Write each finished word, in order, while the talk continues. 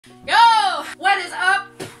Yo, what is up?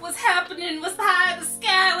 What's happening? What's high in the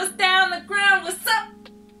sky? What's down the ground? What's up?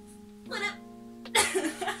 What up?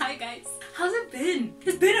 Hi guys. How's it been?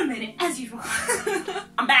 It's been a minute, as usual.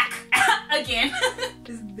 I'm back again.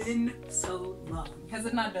 It's been so long. Has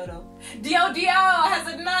it not, Dodo? Dio,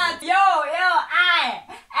 has it not? Yo,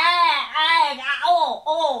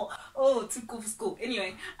 oh, too cool for school.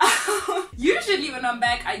 Anyway, usually when I'm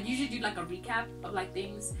back, I usually do like a recap of like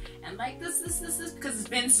things and like this because it's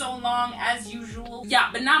been so long as usual. Yeah,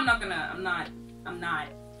 but now I'm not doing a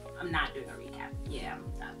recap. Yeah,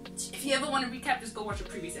 if you ever want to recap, just go watch a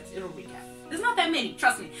previous episode. It'll recap. There's not that many,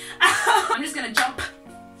 trust me. I'm just gonna jump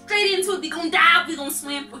straight into it. We gonna dive, we gonna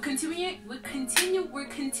swim. We're continuing.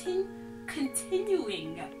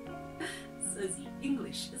 Suzy,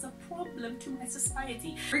 English is a problem to my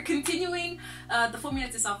society. We're continuing the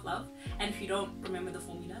formula to self-love, and if you don't remember the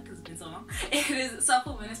formula because it's been so long, it is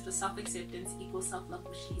self-awareness plus self-acceptance equals self-love,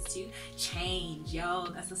 which leads to change. Yo,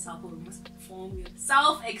 that's the self-awareness formula.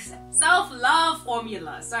 Self-love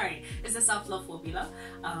formula. Sorry, it's a self-love formula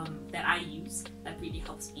that I use that really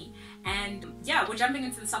helps me. And yeah, we're jumping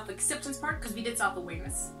into the self-acceptance part because we did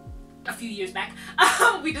self-awareness a few years back.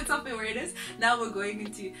 We did self-awareness. Now we're going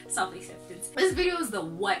into self-acceptance. This video is the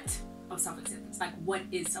what of self-acceptance. Like, what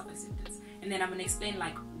is self-acceptance? And then I'm gonna explain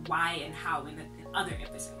like why and how in other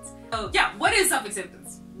episodes. So yeah, what is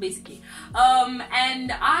self-acceptance basically?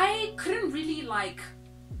 And I couldn't really like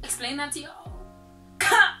explain that to y'all.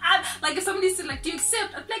 Like if somebody said like, do you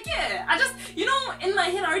accept? I'd be like, yeah. I just, you know, in my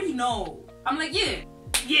head I already know. I'm like, yeah.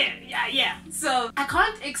 So I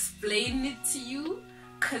can't explain it to you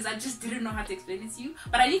because I just didn't know how to explain it to you,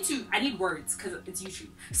 but I need words because it's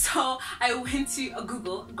YouTube. So I went to a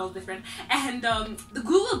Google best friend, and the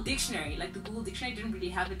Google dictionary, like the Google dictionary didn't really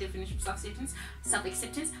have a definition of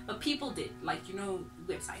self-acceptance, but people did, like, you know,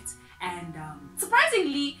 websites. And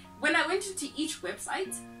surprisingly, when I went into each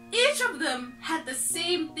website, each of them had the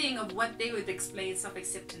same thing of what they would explain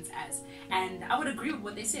self-acceptance as. And I would agree with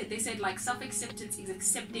what they said. They said like self-acceptance is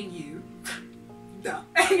accepting you. Duh.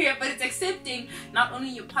 Yeah, but it's accepting not only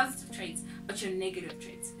your positive traits, but your negative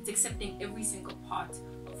traits. It's accepting every single part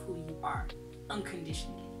of who you are,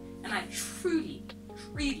 unconditionally. And I truly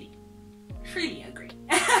agree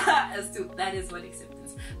as to that is what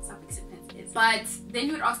self-acceptance is. But then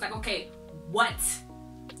you would ask like, okay, what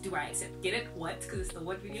do I accept? Get it? What? Because it's the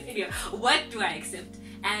what video. Anyway, what do I accept?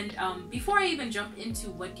 And before I even jump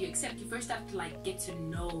into what do you accept, you first have to like get to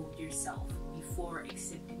know yourself before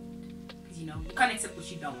accepting. You know, you can't accept what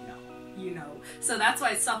you don't know, you know. So that's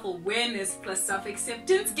why self-awareness plus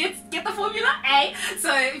self-acceptance. Get the formula, eh? So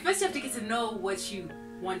first you have to get to know what you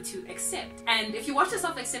want to accept. And if you watch the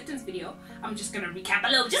self-acceptance video, I'm just gonna recap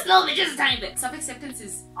just a tiny bit. Self-acceptance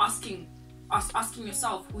is asking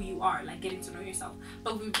yourself who you are, like getting to know yourself.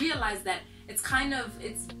 But we realize that it's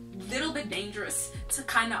a little bit dangerous to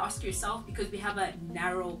kind of ask yourself because we have a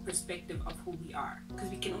narrow perspective of who we are, because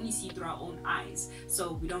we can only see through our own eyes,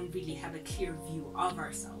 so we don't really have a clear view of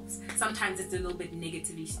ourselves. Sometimes it's a little bit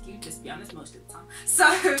negatively skewed, just be honest, most of the time.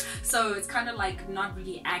 So it's kind of like not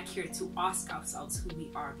really accurate to ask ourselves who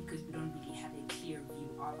we are because we don't really have a clear view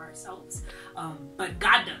of ourselves. But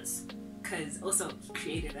God does, because also He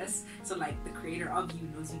created us, so like the creator of you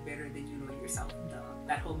knows you better than you know yourself.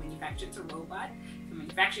 That whole manufacturing's a robot. The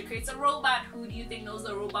manufacturer creates a robot. Who do you think knows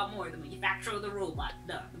the robot more? The manufacturer or the robot?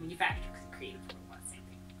 The manufacturer, because he created the robot. Same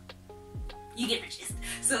thing. You get the gist.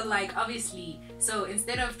 So like obviously, so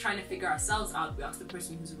instead of trying to figure ourselves out, we ask the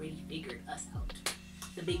person who's already figured us out.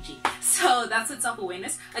 The big G. So that's what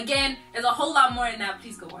self-awareness. Again, there's a whole lot more in that.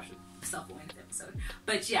 Please go watch the self-awareness episode.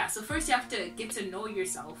 But yeah, so first you have to get to know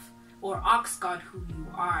yourself, or ask God who you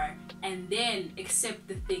are, and then accept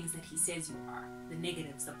the things that He says you are. The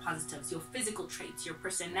negatives, the positives, your physical traits, your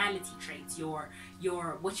personality traits, your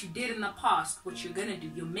what you did in the past, what you're gonna do,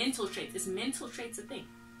 your mental traits. Is mental traits a thing?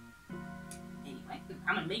 Anyway,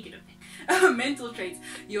 I'm gonna make it a thing. Mental traits,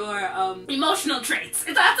 your emotional traits.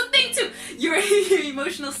 That's a thing too. Your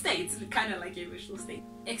emotional states, kind of like your emotional state.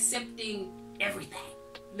 Accepting everything,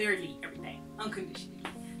 literally everything, unconditionally.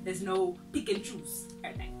 There's no pick and choose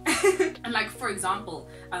everything. And like, for example,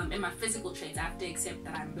 in my physical traits, I have to accept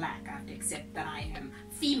that I'm black. I have to accept that I am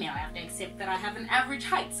female. I have to accept that I have an average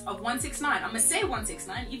height of 169. I'm gonna say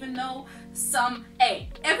 169, even though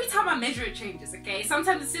every time I measure it changes, okay?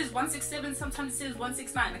 Sometimes it says 167, sometimes it says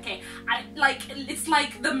 169, okay? It's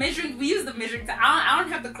like the measuring, we use the measuring, I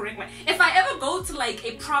don't have the correct one. If I ever go to like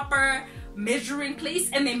a proper measuring place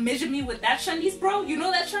and they measure me with that shandies, bro, you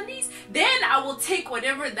know that shandies, then I will take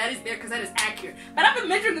whatever that is there because that is accurate. But I've been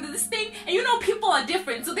measuring this thing, and you know people are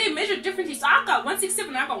different, so they measure differently. So I got 167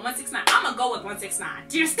 and I got 169. I'm gonna go with 169.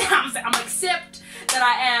 Do you understand what I'm saying? I'm gonna accept that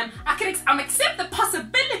I am. I'm accept the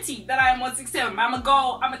possibility that I am 167. I'm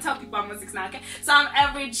gonna tell people I'm 169. Okay, so I'm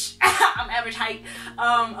average. I'm average height.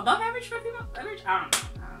 Above average for female. Average. I don't know.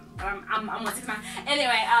 I'm 169. Anyway,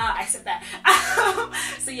 I accept that.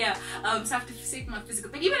 So yeah, so I have to say my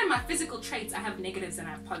physical. But even in my physical traits, I have negatives and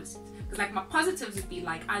I have positives. Because like my positives would be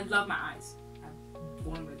like, I love my eyes. I'm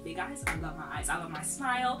born with big eyes. I love my eyes. I love my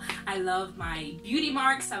smile. I love my beauty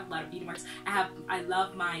marks. I have a lot of beauty marks. I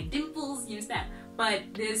love my dimples. You understand?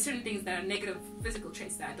 But there's certain things that are negative physical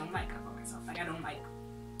traits that I don't like about myself. Like I don't like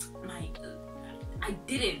my.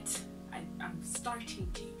 I'm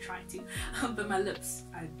starting to try to, but my lips,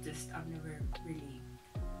 I've never really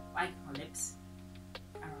liked my lips.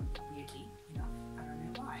 I don't know, weirdly enough. I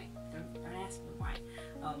don't know why. Don't ask me why.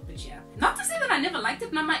 But yeah, not to say that I never liked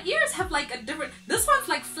it. Now my ears have like a different. This one's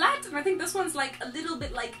like flat, and I think this one's like a little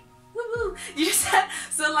bit like woo woo. You just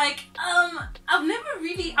so like I've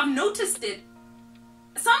noticed it.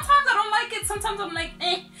 Sometimes I don't like it, sometimes I'm like,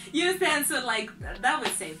 eh, you understand? So like, that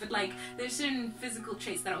would say, but like, there's certain physical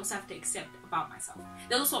traits that I also have to accept about myself.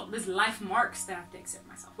 There's life marks that I have to accept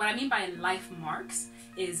myself. What I mean by life marks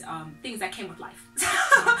is things that came with life.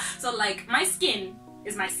 So like, my skin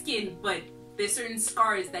is my skin, but there's certain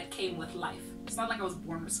scars that came with life. It's not like I was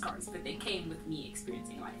born with scars, but they came with me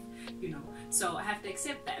experiencing life, you know? So I have to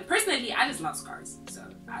accept that. And personally, I just love scars, so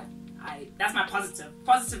that's my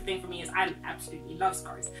positive thing for me is I absolutely love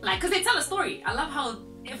scars. Like, cause they tell a story. I love how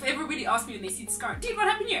if everybody asks me when they see the scar, dude, what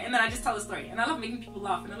happened here? And then I just tell a story. And I love making people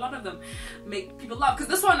laugh, and a lot of them make people laugh. Cause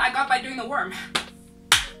this one I got by doing the worm.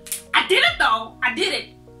 I did it though. I did it.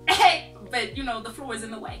 Hey, but you know the floor is in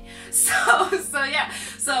the way. So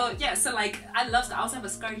like I also have a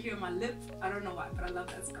scar here on my lip. I don't know why, but I love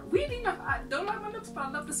that scar. Weirdly enough, I don't like my lips, but I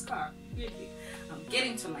love the scar. Weirdly, I'm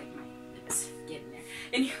getting to like my lips, getting there.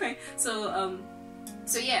 Anyway, so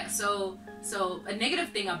a negative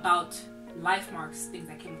thing about life marks, things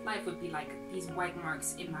that came with life, would be like these white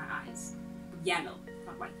marks in my eyes. Yellow,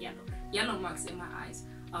 not white, yellow marks in my eyes.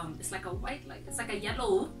 It's like a white, like it's like a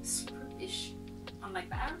yellow ish on like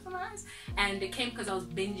the average of my eyes, and it came because I was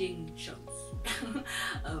binging shows.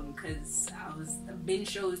 Because I was binge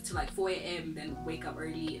shows to like 4 a.m. then wake up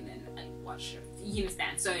early and then watch shows. You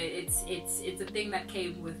understand? So it's a thing that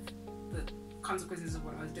came with the consequences of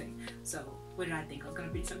what I was doing. So what did I think? I was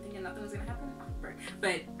gonna be something and nothing was gonna happen?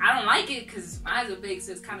 But I don't like it because my eyes are big,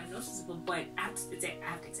 so it's kind of noticeable, but I have to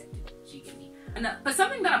accept it. You get me? And but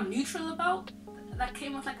something that I'm neutral about that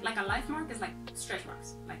came with like a life mark is like stretch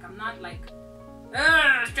marks. Like I'm not like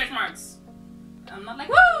stretch marks. I'm not like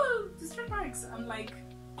woo stretch marks. I'm like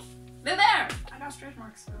they're there. I got stretch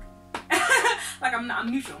marks. Okay. Like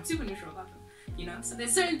I'm neutral. I'm super neutral about them. You know. So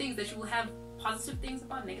there's certain things that you will have positive things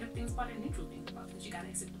about, negative things about, and neutral things about that you gotta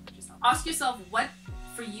accept about yourself. Ask yourself what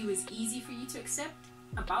for you is easy for you to accept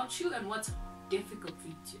about you, and what's difficult for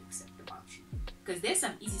you to accept about you. Because there's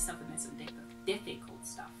some easy stuff and there's some difficult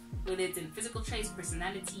stuff. Whether it's in physical traits,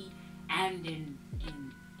 personality, and in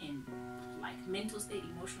like mental state,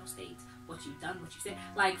 emotional state, what you've done, what you said.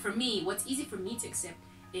 Like for me, what's easy for me to accept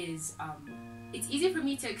is it's easy for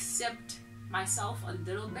me to accept myself a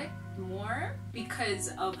little bit more because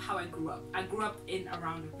of how I grew up. I grew up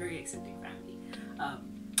around a very accepting family.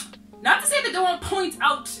 Not to say that they won't point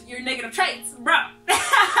out your negative traits, bro.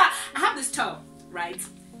 I have this toe, right?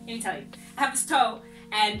 Let me tell you. I have this toe,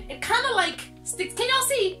 and it kind of like sticks. Can y'all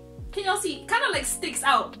see? Can y'all see? It kind of like sticks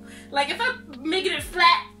out. Like if I'm making it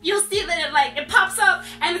flat, you'll see that it pops up,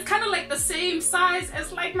 and it's kind of like the same size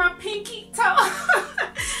as like my pinky toe.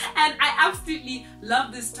 And I absolutely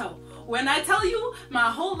love this toe. When I tell you my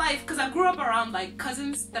whole life, because I grew up around like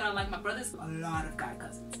cousins that are like my brothers, a lot of guy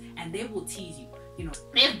cousins, and they will tease you. You know,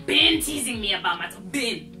 they've been teasing me about my toe.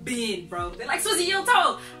 Been, bro. They're like, Susie, your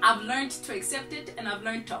toe. I've learned to accept it, and I've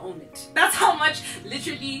learned to own it. That's how much,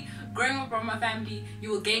 literally, growing up around my family,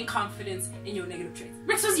 you will gain confidence in your negative traits.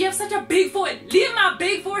 Rick, Susie, you have such a big forehead. Leave my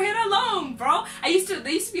big forehead alone, bro. There used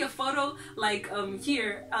to be a photo, like,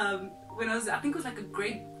 here, when I think it was like a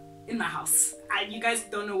grade in my house. You guys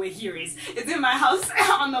don't know where here is. It's in my house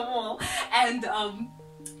on the wall.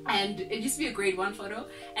 And it used to be a grade 1 photo,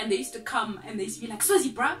 and they used to come and they used to be like,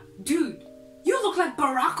 Swizzy, bruh, dude, you look like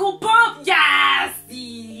Barack Obama. Yes!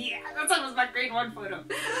 Yeah, that was my grade 1 photo.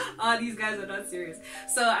 Oh, these guys are not serious.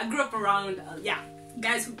 So I grew up around,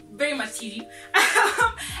 guys who very much tease you.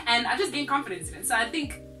 And I just gained confidence in it. So I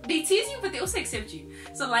think they tease you, but they also accept you.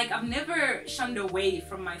 So like, I've never shunned away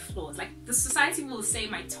from my flaws. Like, the society will say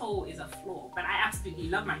my toe is a flaw, but I absolutely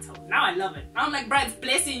love my toe. Now I love it. I'm like, bruh, it's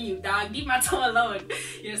blessing you, dog. Leave my toe alone.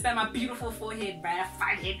 You understand? My beautiful forehead, bruh,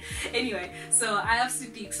 fine head. Anyway, so I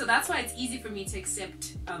absolutely, so that's why it's easy for me to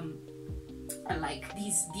accept like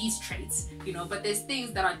these traits, you know. But there's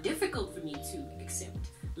things that are difficult for me to accept,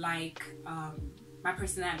 like my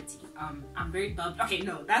personality. I'm very bubbly. Okay,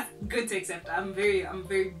 no, that's good to accept. I'm a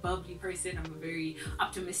very bubbly person. I'm a very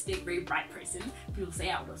optimistic, very bright person. People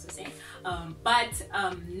say, I would also say. But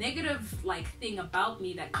negative like thing about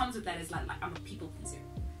me that comes with that is like I'm a people pleaser.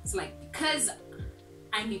 So like, because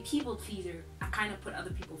I'm a people pleaser, I kind of put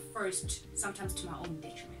other people first, sometimes to my own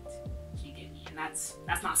detriment. You get me? And that's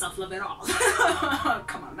not self-love at all.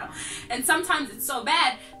 Come on now. And sometimes it's so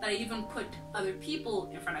bad that I even put other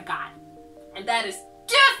people in front of God. And that is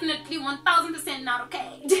definitely 1000% not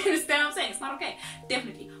okay. Do you understand what I'm saying? It's not okay.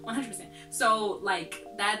 Definitely 100%. So like,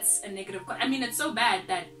 that's a negative. I mean, it's so bad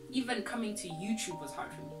that even coming to YouTube was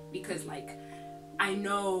hard for me, because like, I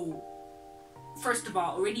know, first of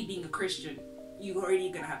all, already being a Christian, you're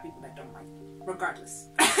already gonna have people that don't like you, regardless.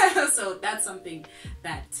 So that's something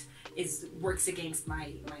that works against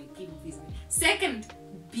my people pleasing. Second,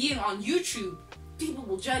 being on YouTube, people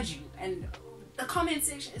will judge you, and the comment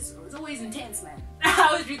section is always intense, man. I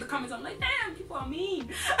always read the comments, I'm like, damn, people are mean.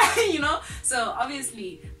 You know? So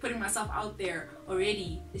obviously putting myself out there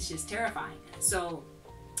already is just terrifying. So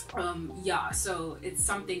yeah, so it's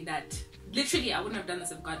something that literally I wouldn't have done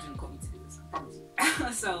this if God didn't call me to do this, I promise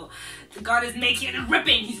you. So God is making it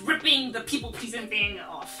he's ripping the people pleasing thing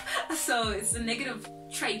off. So it's a negative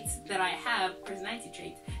trait that I have, personality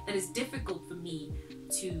trait, that is difficult for me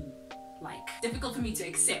to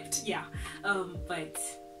accept. Yeah. But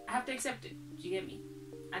I have to accept it. Do you get me?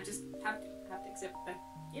 I just have to accept that.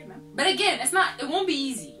 Yeah, man. But again, it won't be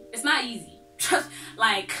easy. It's not easy. Just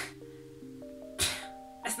like,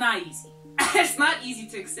 it's not easy. It's not easy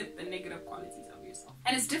to accept the negative qualities of yourself.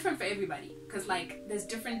 And it's different for everybody, because like, there's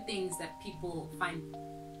different things that people find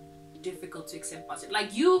difficult to accept positive.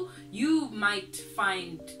 Like you might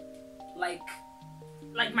find like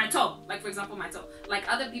my toe, like for example my toe, like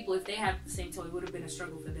other people, if they have the same toe, it would have been a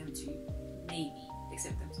struggle for them to maybe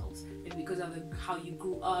accept themselves, maybe because of how you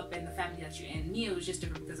grew up and the family that you're in. Me, it was just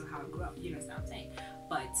different because of how I grew up, you know what I'm saying?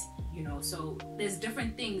 But you know, so there's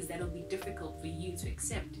different things that'll be difficult for you to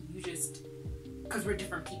accept, you just, because we're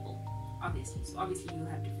different people, obviously. So obviously you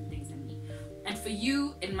have different things than me, and for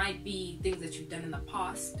you it might be things that you've done in the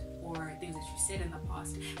past, or things that you said in the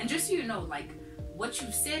past. And just so you know, like, what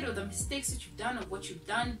you've said or the mistakes that you've done or what you've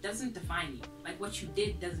done doesn't define you. Like, what you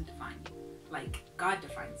did doesn't define you. Like, God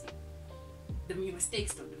defines you. Your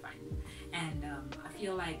mistakes don't define you. And I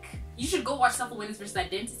feel like you should go watch Self-Awareness versus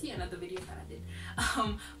Identity, another video that I did.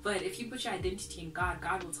 But if you put your identity in God,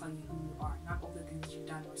 God will tell you who you are, not all the things that you've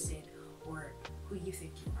done or said, or who you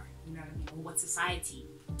think you are. You know what I mean? Or what society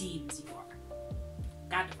deems you are.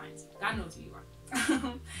 God defines you. God knows who you are.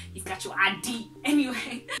 He's got your ID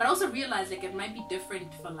anyway. But I also realized like it might be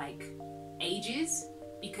different for like ages,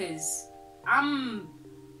 because I'm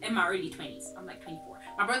in my early 20s. I'm like 24.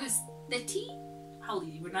 My brother's 30. How old are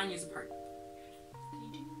you? We're 9 years apart.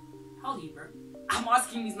 32. How old are you, bro? I'm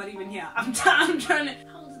asking, he's not even here. I'm trying to.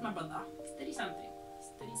 How old is my brother? He's 30 something.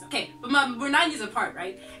 Okay, but we're 9 years apart,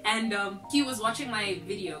 right? And he was watching my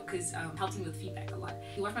video because helped him with feedback a lot.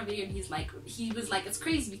 He watched my video and he was like, it's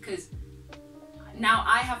crazy because now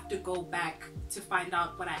I have to go back to find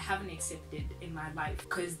out what I haven't accepted in my life,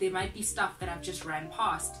 because there might be stuff that I've just ran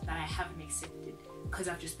past that I haven't accepted because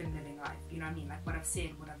I've just been living life. You know what I mean? Like what I've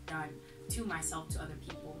said, what I've done to myself, to other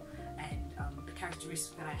people, and the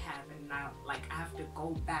characteristics that I have, and now like I have to go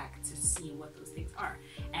back to see what those things are.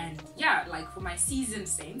 And yeah, like for my seasoned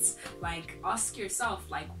saints, like ask yourself,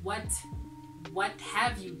 like what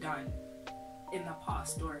have you done in the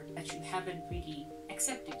past, or that you haven't really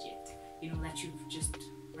accepted yet, you know, that you've just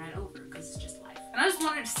ran over because it's just life. And I just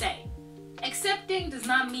wanted to say, accepting does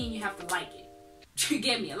not mean you have to like it. You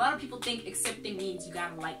get me? A lot of people think accepting means you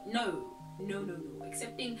gotta like. No.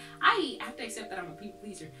 Accepting, I have to accept that I'm a people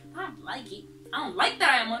pleaser. I don't like it. I don't like that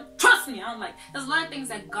I am one. Trust me, I don't like. There's a lot of things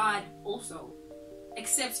that God also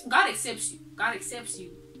accepts. God accepts you. God accepts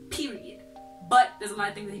you, period. But there's a lot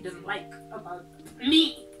of things that he doesn't like about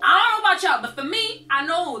me. I don't know about y'all, but for me, I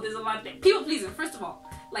know there's a lot of things. People pleasing, first of all.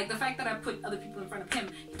 Like the fact that I put other people in front of him,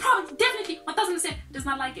 he probably, definitely, 1000% does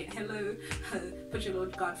not like it. Hello, put your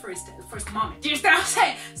Lord God first moment. Do you understand what I'm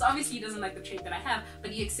saying? So obviously he doesn't like the trait that I have, but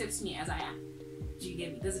he accepts me as I am. Do you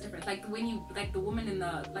get me? There's a difference. Like when you, like the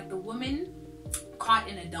woman caught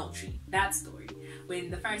in adultery, that story, when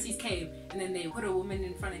the Pharisees came and then they put a woman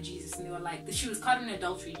in front of Jesus and they were like, she was caught in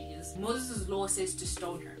adultery, Jesus. Moses' law says to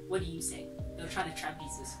stone her. What do you say? They'll try to trap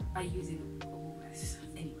Jesus by using a woman.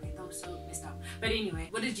 Anyway, that was so messed up. But anyway,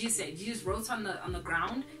 what did Jesus say? Jesus wrote on the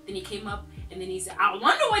ground, then he came up and then he said, I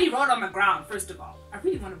wonder what he wrote on the ground, first of all. I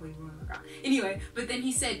really wonder what he wrote on the ground. Anyway, but then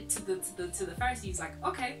he said to the Pharisees, like,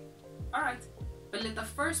 okay, all right, but let the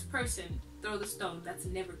first person throw the stone that's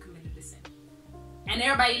never committed a sin. And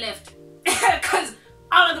everybody left. Because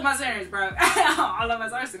all of them are sinners, bro. All of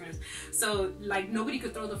us are sinners. So, like, nobody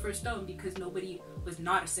could throw the first stone because nobody was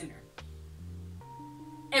not a sinner.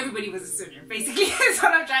 Everybody was a sinner, basically. That's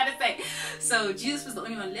what I'm trying to say. So, Jesus was the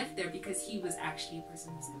only one left there because he was actually a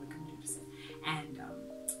person who's never committed a sin. And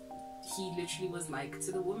he literally was like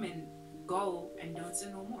to the woman, go and don't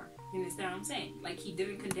sin no more. You understand what I'm saying? Like, he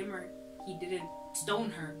didn't condemn her. He didn't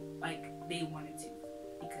stone her like they wanted to,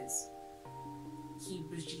 because he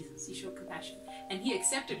was Jesus. He showed compassion and he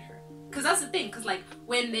accepted her. Because that's the thing, because like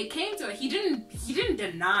when they came to her, he didn't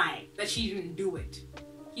deny that she didn't do it.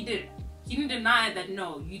 He didn't deny that,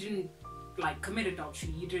 no, you didn't like commit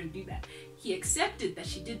adultery, you didn't do that. He accepted that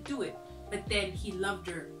she did do it, but then he loved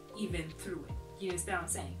her even through it. You understand what I'm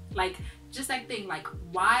saying? Like, just that thing, like,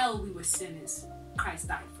 while we were sinners, Christ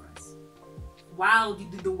died for us. While you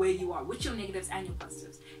do the way you are, with your negatives and your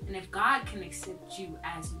positives. And if God can accept you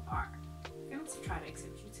as you are, he can also try to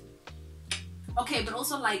accept you too. Okay, but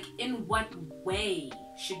also, like, in what way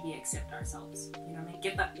should we accept ourselves? You know what I mean?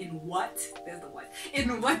 Get that, in what? There's the what.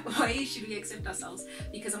 In what way should we accept ourselves?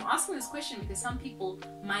 Because I'm asking this question because some people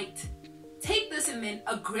might take this and then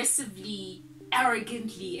aggressively,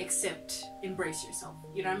 arrogantly embrace yourself.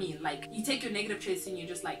 You know what I mean? Like, you take your negative traits and you're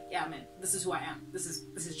just like, yeah, man, this is who I am. This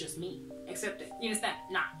is just me. Accept it. You understand?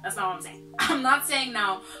 Nah, that's not what I'm saying. I'm not saying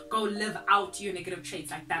now go live out your negative traits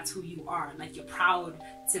like that's who you are. Like, you're proud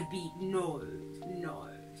to be. No.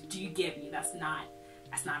 Do you get me? That's not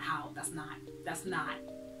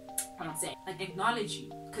what I'm saying. Like, acknowledge you.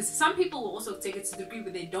 Because some people will also take it to the degree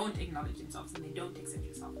where they don't acknowledge themselves and they don't accept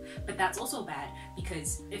yourself. But that's also bad,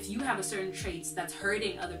 because if you have a certain traits that's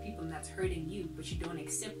hurting other people and that's hurting you, but you don't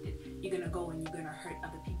accept it, you're gonna go and you're gonna hurt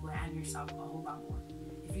other people and yourself a whole lot more.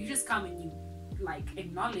 If you just come and you like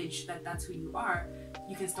acknowledge that that's who you are,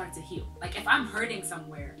 you can start to heal. Like, if I'm hurting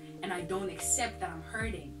somewhere and I don't accept that I'm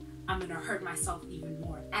hurting, I'm gonna hurt myself even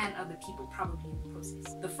more and other people probably in the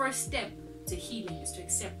process. The first step to healing is to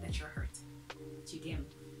accept that you're hurt. Do you get me?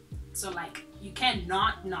 So, like, you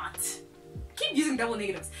cannot keep using double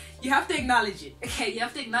negatives. You have to acknowledge it, okay? You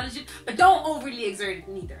have to acknowledge it, but don't overly exert it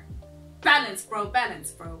neither. Balance, bro.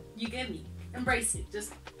 You get me? Embrace it.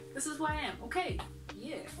 Just, this is who I am, okay?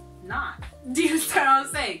 Yeah, not. Do you understand what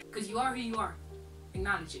I'm saying? Because you are who you are.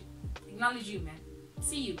 Acknowledge it. Acknowledge you, man.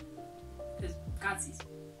 See you. Because God sees you.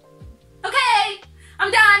 Okay,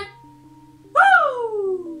 I'm done.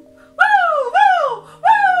 Woo!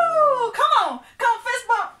 Come on,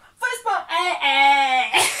 fist bump.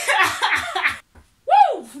 Hey.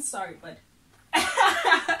 Woo! Sorry, bud.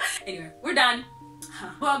 Anyway, we're done.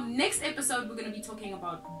 Well, next episode we're gonna be talking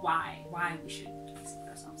about why we should accept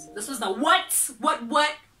ourselves. This was the what.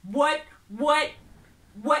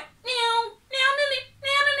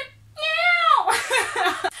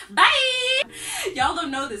 Bye. Y'all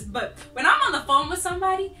don't know this, but when I'm on the phone with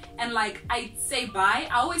somebody and like I say bye,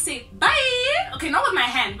 I always say bye. Okay, not with my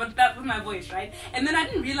hand, but that with my voice, right? And then I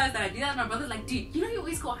didn't realize that I do that. My brother's like, dude, you know you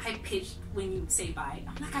always go high pitched when you say bye.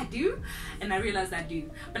 I'm like, I do? And I realized I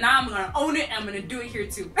do. But now I'm gonna own it and I'm gonna do it here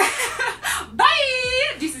too.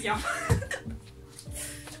 Bye! Jesus, y'all.